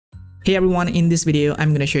Hey everyone, in this video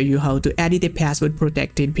I'm gonna show you how to edit a password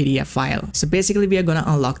protected PDF file. So basically we are gonna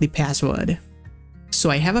unlock the password. So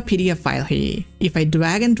I have a PDF file here. If I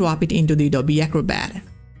drag and drop it into the Adobe Acrobat,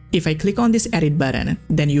 if I click on this edit button,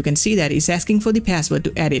 then you can see that it's asking for the password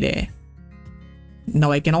to edit it.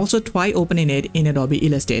 Now I can also try opening it in Adobe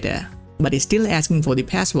Illustrator, but it's still asking for the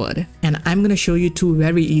password, and I'm gonna show you two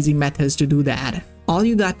very easy methods to do that. All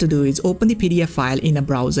you got to do is open the PDF file in a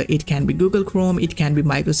browser. It can be Google Chrome, it can be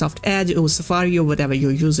Microsoft Edge or Safari or whatever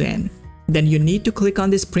you're using. Then you need to click on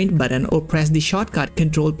this print button or press the shortcut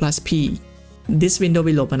Ctrl+P. This window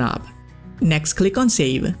will open up. Next, click on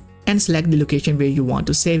save and select the location where you want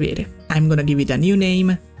to save it. I'm gonna give it a new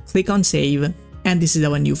name, click on save, and this is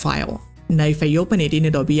our new file. Now if I open it in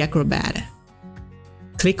Adobe Acrobat,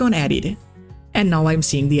 click on edit, and now I'm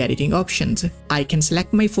seeing the editing options. I can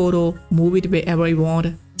select my photo, move it wherever I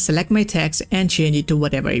want, select my text and change it to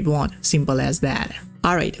whatever I want. Simple as that.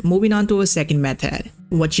 Alright, moving on to our second method.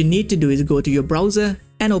 What you need to do is go to your browser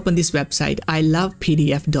and open this website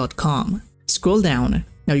𝗟𝗚𝗠𝗜𝗍𝗑. Scroll down.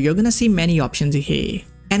 Now you're gonna see many options here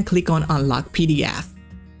and click on unlock PDF.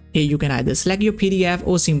 Here you can either select your PDF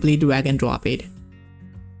or simply drag and drop it.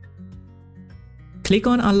 Click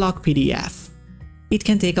on unlock PDF. It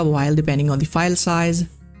can take a while depending on the file size.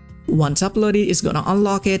 Once uploaded, it's gonna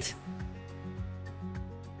unlock it.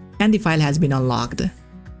 And the file has been unlocked.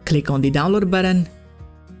 Click on the download button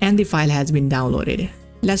and the file has been downloaded.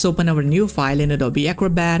 Let's open our new file in Adobe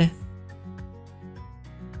Acrobat.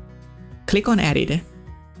 Click on edit.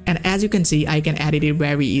 And as you can see, I can edit it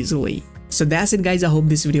very easily. So that's it guys, I hope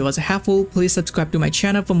this video was helpful. Please subscribe to my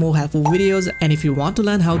channel for more helpful videos, and if you want to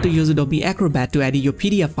learn how to use Adobe Acrobat to edit your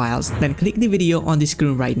PDF files, then click the video on the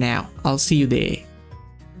screen right now. I'll see you there.